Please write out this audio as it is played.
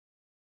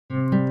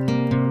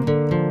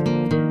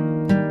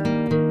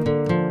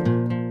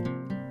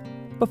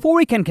Before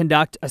we can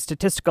conduct a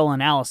statistical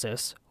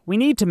analysis, we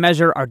need to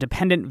measure our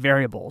dependent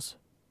variables.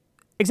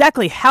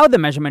 Exactly how the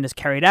measurement is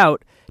carried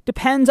out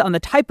depends on the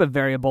type of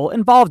variable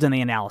involved in the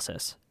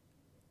analysis.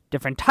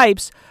 Different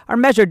types are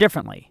measured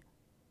differently.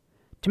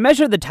 To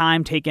measure the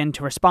time taken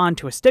to respond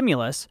to a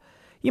stimulus,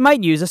 you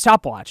might use a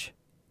stopwatch.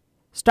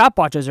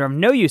 Stopwatches are of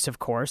no use, of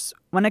course,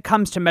 when it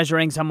comes to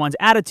measuring someone's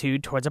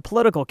attitude towards a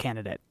political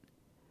candidate.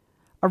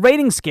 A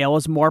rating scale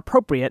is more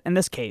appropriate in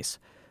this case,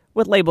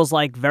 with labels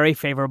like very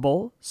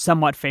favorable,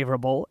 somewhat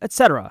favorable,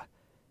 etc.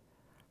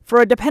 For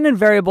a dependent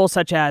variable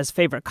such as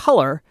favorite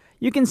color,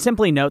 you can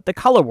simply note the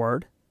color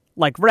word,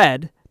 like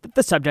red, that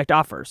the subject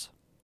offers.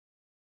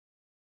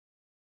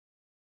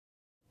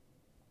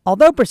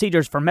 Although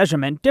procedures for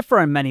measurement differ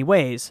in many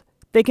ways,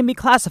 they can be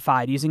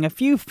classified using a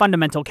few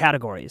fundamental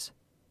categories.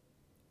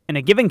 In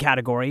a given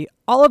category,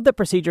 all of the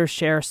procedures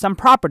share some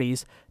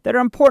properties that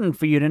are important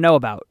for you to know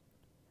about.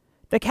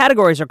 The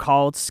categories are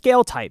called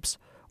scale types,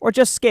 or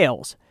just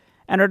scales,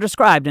 and are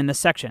described in this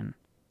section.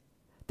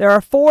 There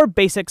are 4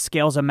 basic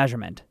scales of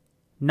measurement: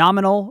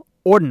 nominal,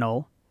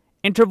 ordinal,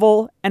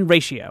 interval, and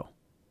ratio.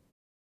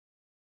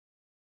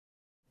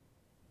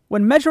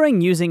 When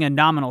measuring using a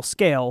nominal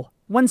scale,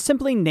 one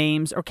simply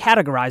names or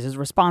categorizes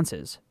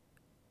responses.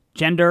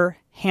 Gender,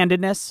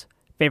 handedness,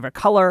 favorite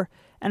color,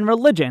 and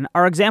religion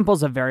are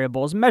examples of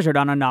variables measured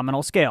on a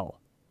nominal scale.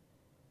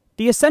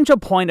 The essential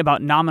point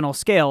about nominal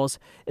scales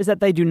is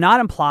that they do not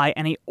imply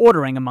any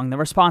ordering among the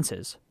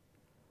responses.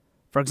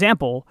 For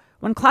example,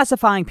 when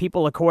classifying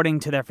people according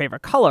to their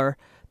favorite color,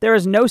 there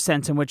is no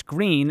sense in which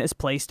green is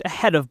placed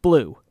ahead of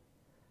blue.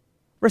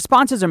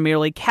 Responses are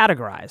merely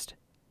categorized.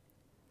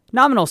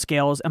 Nominal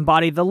scales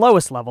embody the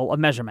lowest level of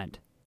measurement.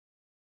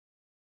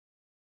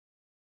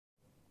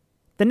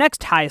 The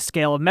next highest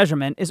scale of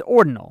measurement is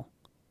ordinal.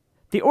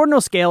 The ordinal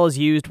scale is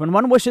used when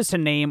one wishes to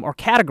name or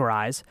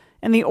categorize,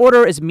 and the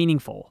order is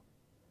meaningful.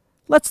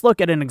 Let's look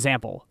at an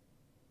example.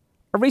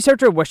 A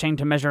researcher wishing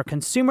to measure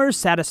consumers'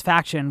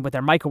 satisfaction with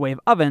their microwave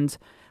ovens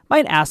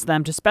might ask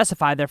them to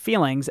specify their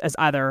feelings as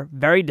either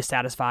very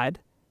dissatisfied,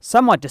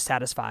 somewhat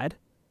satisfied,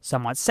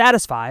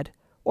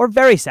 or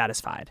very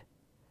satisfied.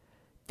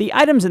 The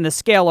items in the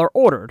scale are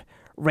ordered,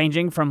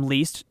 ranging from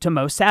least to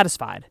most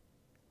satisfied.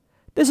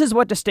 This is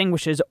what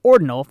distinguishes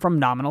ordinal from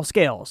nominal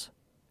scales.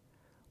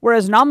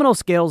 Whereas nominal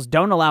scales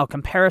don't allow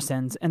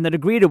comparisons in the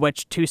degree to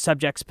which 2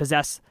 subjects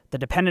possess the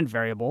dependent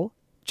variable,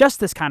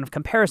 just this kind of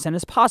comparison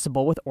is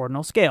possible with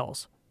ordinal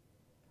scales.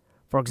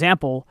 For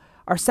example,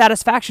 our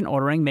satisfaction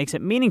ordering makes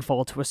it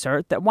meaningful to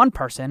assert that one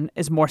person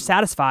is more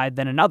satisfied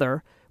than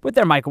another with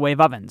their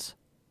microwave ovens.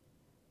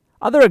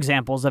 Other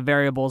examples of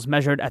variables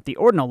measured at the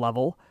ordinal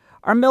level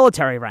are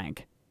military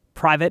rank,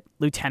 private,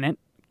 lieutenant,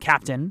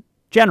 captain,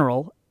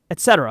 general,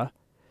 etc.,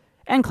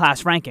 and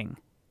class ranking,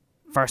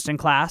 first in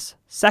class,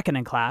 second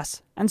in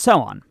class, and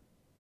so on.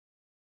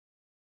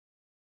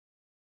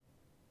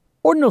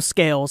 Ordinal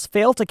scales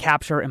fail to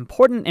capture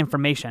important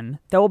information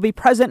that will be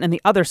present in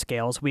the other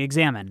scales we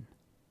examine.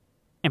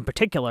 In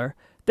particular,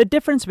 the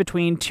difference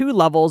between 2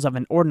 levels of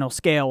an ordinal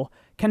scale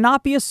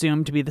cannot be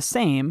assumed to be the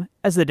same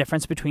as the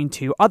difference between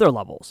 2 other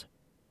levels.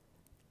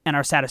 In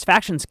our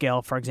satisfaction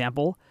scale, for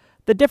example,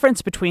 the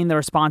difference between the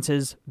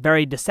responses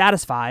very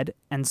dissatisfied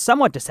and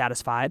somewhat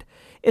dissatisfied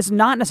is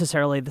not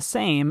necessarily the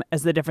same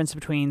as the difference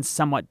between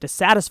somewhat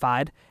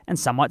dissatisfied and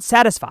somewhat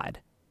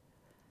satisfied.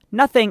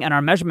 Nothing in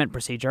our measurement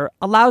procedure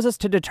allows us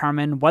to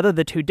determine whether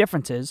the 2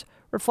 differences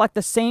reflect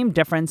the same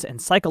difference in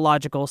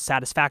psychological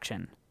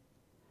satisfaction.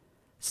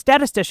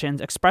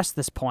 Statisticians express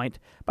this point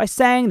by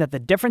saying that the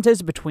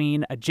differences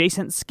between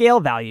adjacent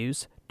scale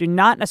values do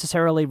not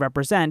necessarily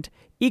represent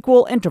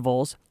equal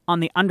intervals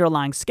on the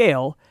underlying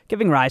scale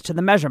giving rise to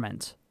the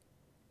measurement.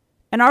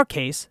 In our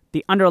case,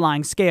 the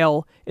underlying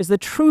scale is the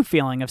true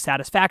feeling of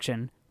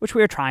satisfaction which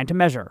we are trying to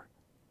measure.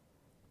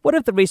 What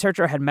if the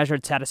researcher had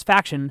measured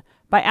satisfaction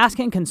by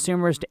asking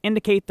consumers to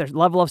indicate their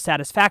level of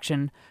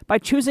satisfaction by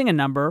choosing a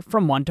number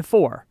from 1 to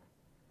 4?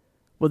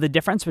 Will the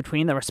difference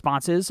between the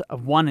responses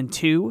of 1 and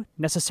 2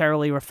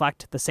 necessarily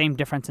reflect the same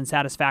difference in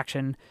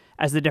satisfaction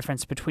as the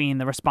difference between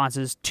the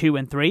responses 2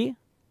 and 3?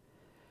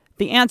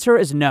 The answer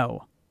is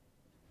no.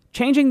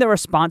 Changing the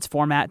response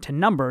format to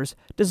numbers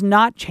does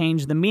not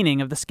change the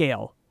meaning of the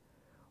scale.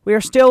 We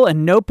are still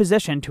in no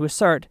position to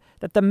assert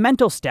that the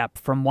mental step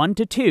from 1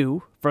 to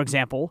 2, for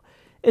example,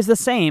 is the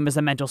same as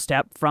the mental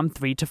step from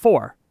 3 to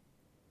 4.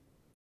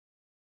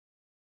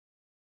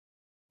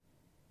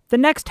 The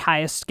next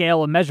highest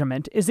scale of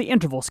measurement is the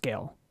interval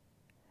scale.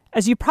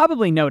 As you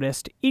probably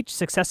noticed, each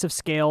successive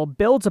scale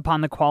builds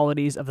upon the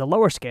qualities of the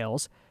lower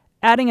scales,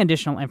 adding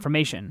additional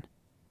information.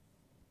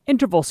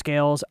 Interval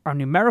scales are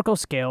numerical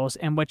scales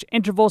in which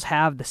intervals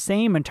have the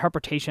same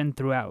interpretation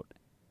throughout.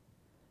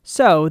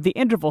 So, the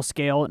interval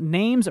scale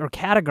names or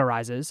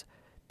categorizes,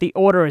 the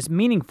order is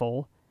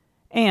meaningful,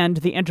 and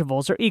the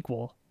intervals are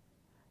equal.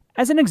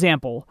 As an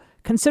example,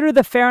 consider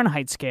the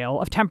Fahrenheit scale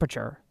of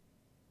temperature.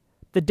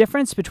 The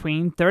difference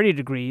between 30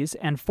 degrees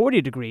and 40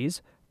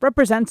 degrees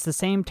represents the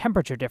same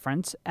temperature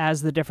difference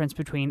as the difference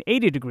between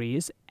 80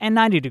 degrees and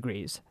 90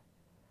 degrees.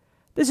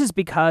 This is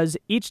because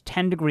each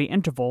 10-degree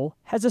interval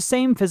has the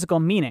same physical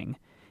meaning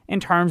in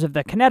terms of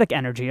the kinetic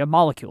energy of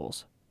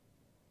molecules.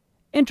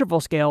 Interval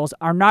scales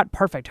are not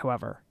perfect,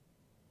 however.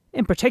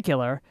 In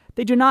particular,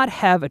 they do not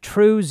have a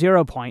true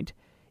 0 point,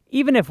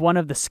 even if one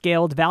of the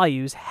scaled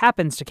values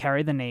happens to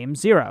carry the name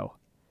 0.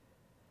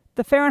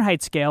 The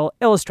Fahrenheit scale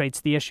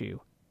illustrates the issue.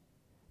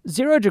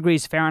 0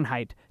 degrees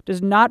Fahrenheit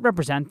does not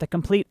represent the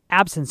complete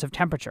absence of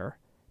temperature,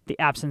 the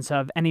absence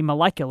of any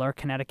molecular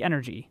kinetic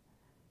energy.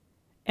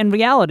 In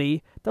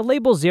reality, the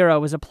label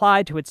 0 is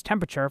applied to its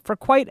temperature for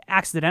quite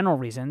accidental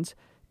reasons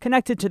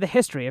connected to the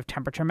history of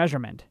temperature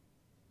measurement.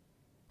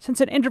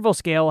 Since an interval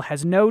scale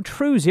has no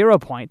true 0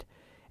 point,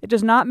 it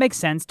does not make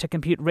sense to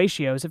compute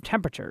ratios of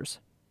temperatures.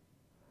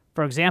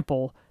 For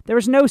example, there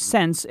is no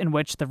sense in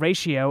which the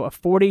ratio of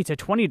 40 to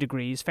 20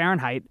 degrees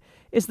Fahrenheit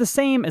is the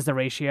same as the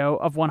ratio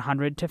of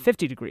 100 to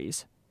 50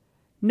 degrees.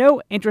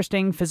 No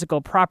interesting physical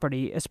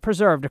property is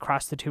preserved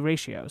across the two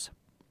ratios.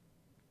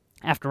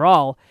 After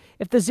all,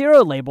 if the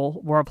 0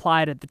 label were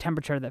applied at the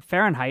temperature that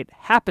Fahrenheit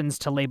happens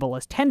to label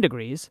as 10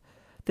 degrees,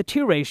 the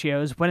two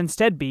ratios would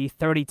instead be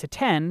 30 to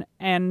 10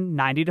 and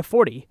 90 to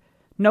 40,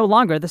 no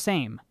longer the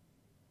same.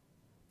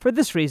 For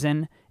this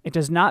reason, it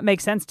does not make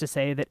sense to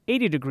say that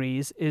 80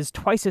 degrees is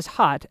twice as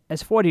hot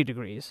as 40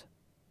 degrees.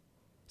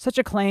 Such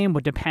a claim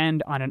would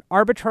depend on an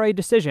arbitrary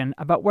decision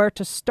about where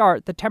to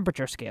start the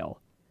temperature scale,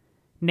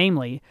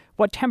 namely,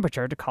 what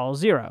temperature to call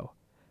 0,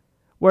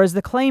 whereas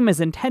the claim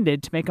is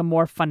intended to make a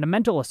more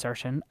fundamental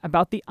assertion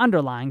about the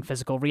underlying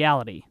physical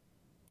reality.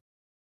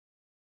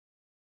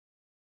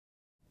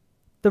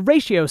 The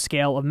ratio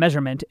scale of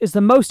measurement is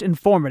the most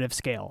informative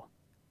scale.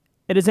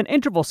 It is an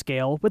interval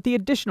scale with the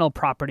additional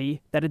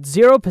property that its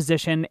 0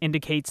 position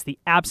indicates the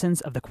absence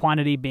of the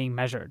quantity being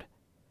measured.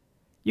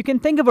 You can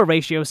think of a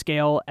ratio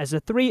scale as the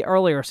 3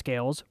 earlier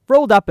scales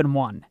rolled up in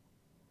one.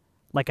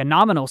 Like a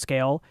nominal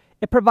scale,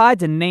 it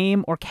provides a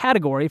name or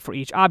category for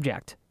each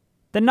object.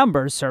 The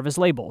numbers serve as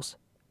labels.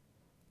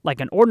 Like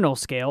an ordinal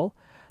scale,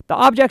 the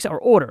objects are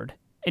ordered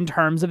in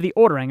terms of the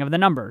ordering of the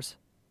numbers.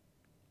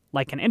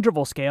 Like an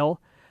interval scale,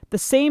 the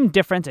same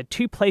difference at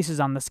two places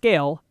on the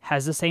scale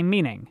has the same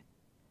meaning.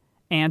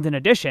 And in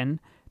addition,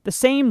 the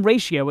same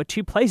ratio at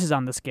two places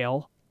on the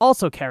scale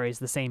also carries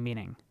the same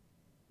meaning.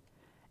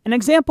 An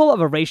example of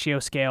a ratio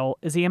scale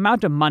is the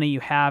amount of money you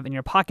have in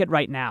your pocket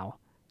right now,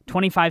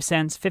 25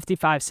 cents,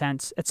 55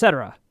 cents,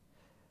 etc.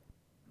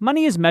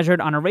 Money is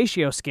measured on a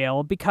ratio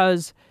scale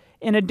because,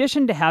 in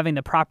addition to having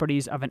the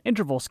properties of an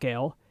interval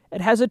scale,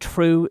 it has a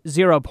true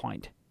 0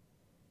 point.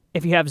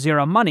 If you have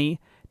 0 money,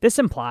 this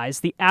implies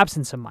the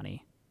absence of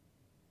money.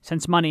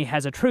 Since money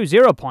has a true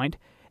 0 point,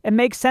 it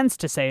makes sense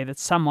to say that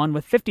someone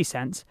with 50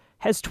 cents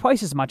has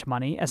twice as much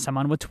money as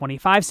someone with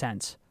 25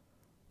 cents,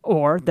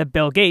 or that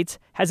Bill Gates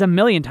has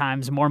 1,000,000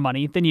 times more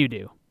money than you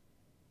do.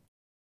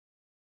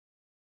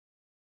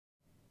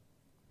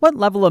 What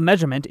level of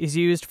measurement is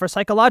used for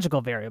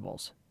psychological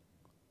variables?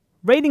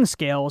 Rating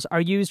scales are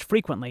used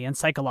frequently in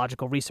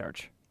psychological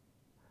research.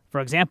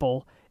 For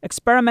example,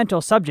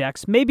 experimental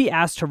subjects may be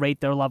asked to rate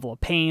their level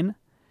of pain,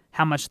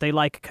 how much they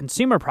like a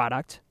consumer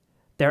product,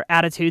 their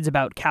attitudes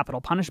about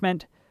capital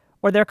punishment,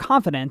 or their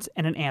confidence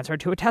in an answer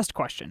to a test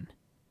question.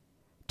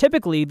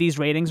 Typically, these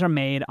ratings are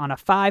made on a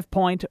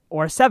 5-point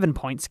or a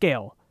 7-point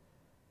scale.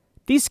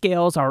 These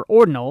scales are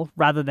ordinal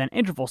rather than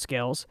interval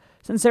scales,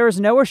 since there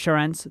is no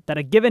assurance that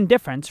a given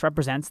difference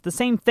represents the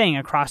same thing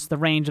across the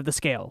range of the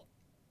scale.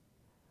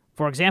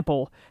 For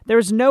example, there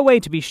is no way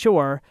to be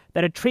sure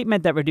that a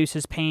treatment that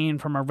reduces pain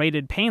from a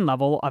rated pain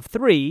level of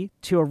 3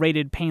 to a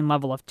rated pain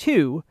level of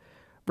 2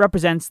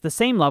 represents the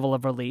same level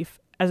of relief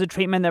as a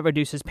treatment that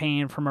reduces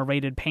pain from a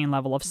rated pain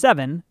level of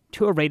 7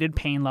 to a rated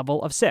pain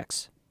level of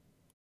 6.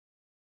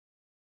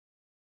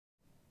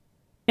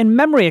 In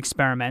memory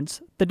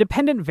experiments, the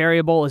dependent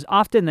variable is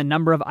often the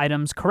number of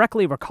items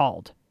correctly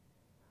recalled.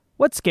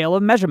 What scale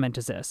of measurement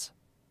is this?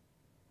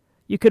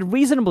 You could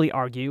reasonably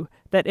argue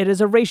that it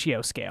is a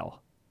ratio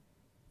scale.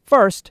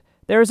 First,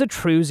 there is a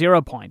true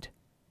 0 point.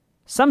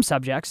 Some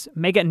subjects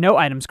may get no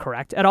items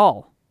correct at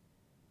all.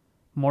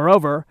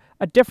 Moreover,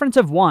 a difference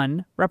of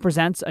 1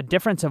 represents a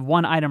difference of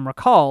 1 item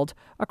recalled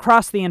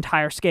across the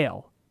entire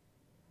scale.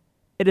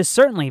 It is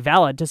certainly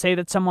valid to say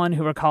that someone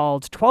who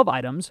recalled 12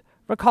 items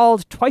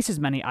recalled twice as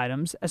many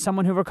items as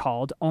someone who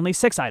recalled only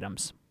 6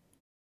 items.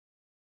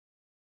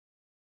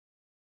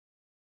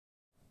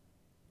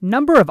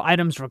 Number of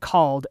items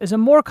recalled is a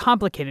more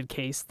complicated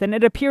case than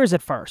it appears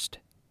at first.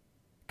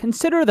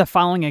 Consider the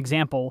following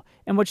example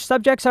in which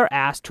subjects are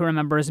asked to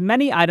remember as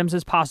many items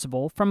as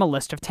possible from a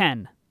list of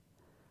 10.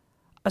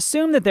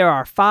 Assume that there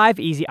are 5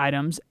 easy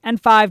items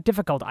and 5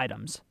 difficult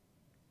items.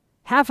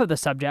 Half of the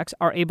subjects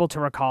are able to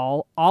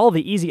recall all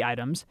the easy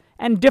items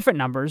and different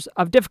numbers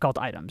of difficult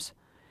items,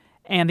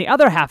 and the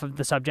other half of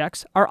the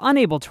subjects are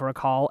unable to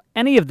recall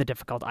any of the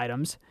difficult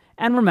items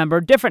and remember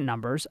different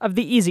numbers of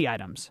the easy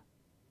items.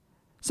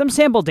 Some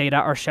sample data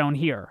are shown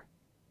here.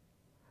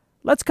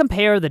 Let's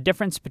compare the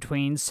difference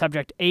between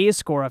subject A's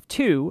score of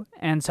 2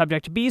 and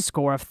subject B's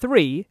score of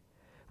 3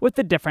 with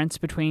the difference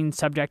between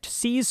subject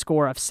C's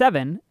score of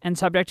 7 and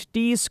subject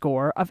D's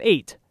score of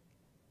 8.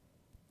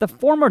 The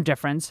former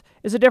difference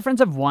is a difference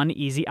of one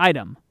easy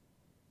item.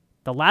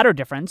 The latter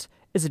difference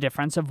is a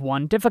difference of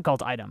one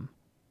difficult item.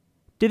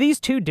 Do these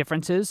two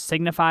differences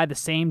signify the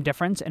same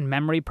difference in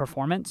memory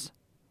performance?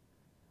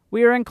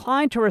 We are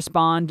inclined to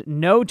respond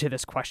no to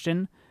this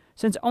question,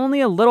 since only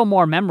a little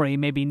more memory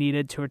may be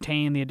needed to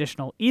retain the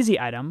additional easy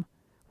item,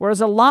 whereas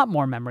a lot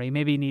more memory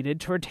may be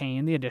needed to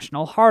retain the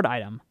additional hard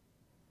item.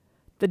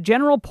 The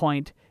general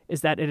point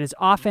is that it is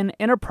often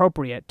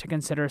inappropriate to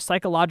consider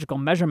psychological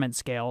measurement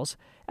scales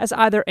as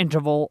either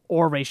interval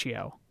or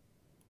ratio.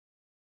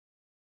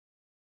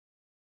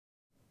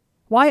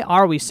 Why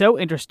are we so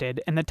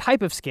interested in the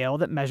type of scale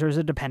that measures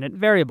a dependent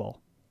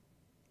variable?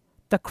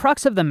 The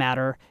crux of the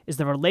matter is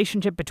the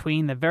relationship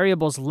between the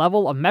variable's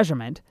level of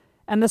measurement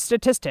and the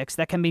statistics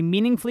that can be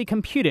meaningfully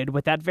computed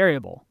with that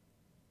variable.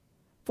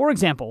 For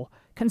example,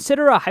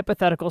 consider a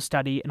hypothetical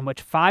study in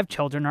which 5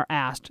 children are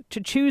asked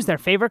to choose their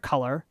favorite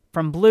color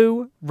from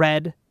blue,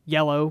 red,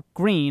 yellow,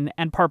 green,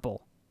 and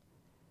purple.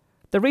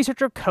 The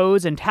researcher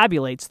codes and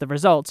tabulates the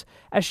results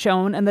as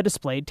shown in the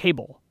displayed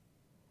table.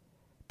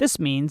 This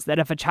means that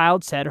if a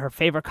child said her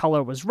favorite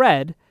color was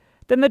red,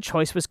 then the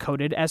choice was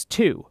coded as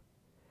 2.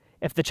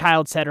 If the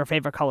child said her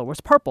favorite color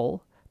was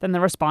purple, then the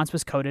response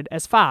was coded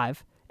as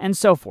 5, and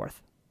so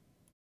forth.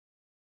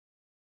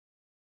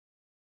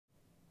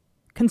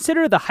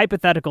 Consider the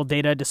hypothetical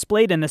data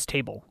displayed in this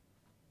table.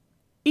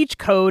 Each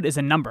code is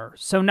a number,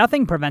 so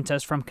nothing prevents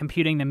us from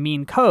computing the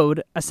mean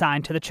code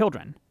assigned to the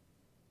children.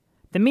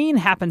 The mean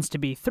happens to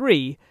be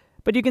 3,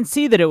 but you can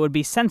see that it would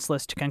be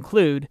senseless to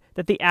conclude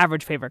that the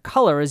average favorite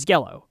color is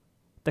yellow,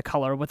 the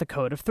color with a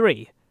code of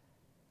 3.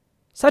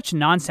 Such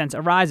nonsense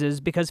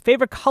arises because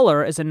favorite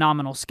color is a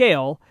nominal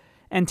scale,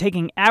 and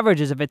taking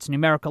averages of its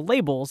numerical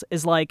labels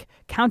is like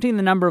counting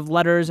the number of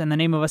letters in the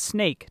name of a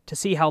snake to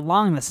see how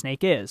long the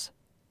snake is.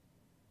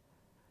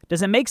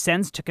 Does it make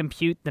sense to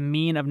compute the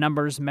mean of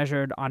numbers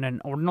measured on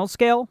an ordinal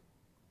scale?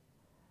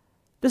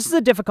 This is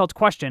a difficult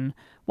question,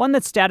 one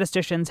that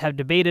statisticians have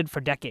debated for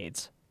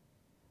decades.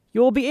 You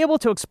will be able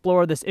to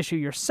explore this issue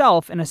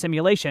yourself in a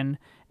simulation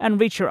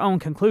and reach your own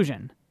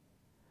conclusion.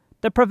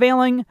 The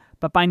prevailing,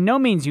 but by no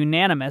means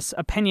unanimous,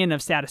 opinion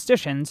of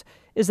statisticians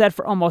is that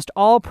for almost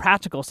all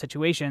practical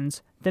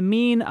situations, the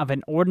mean of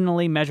an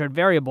ordinally measured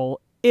variable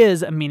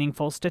is a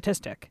meaningful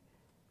statistic.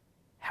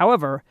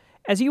 However,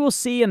 as you will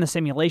see in the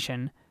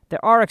simulation,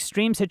 there are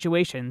extreme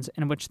situations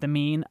in which the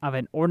mean of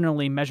an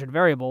ordinally measured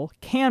variable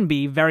can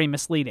be very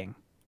misleading.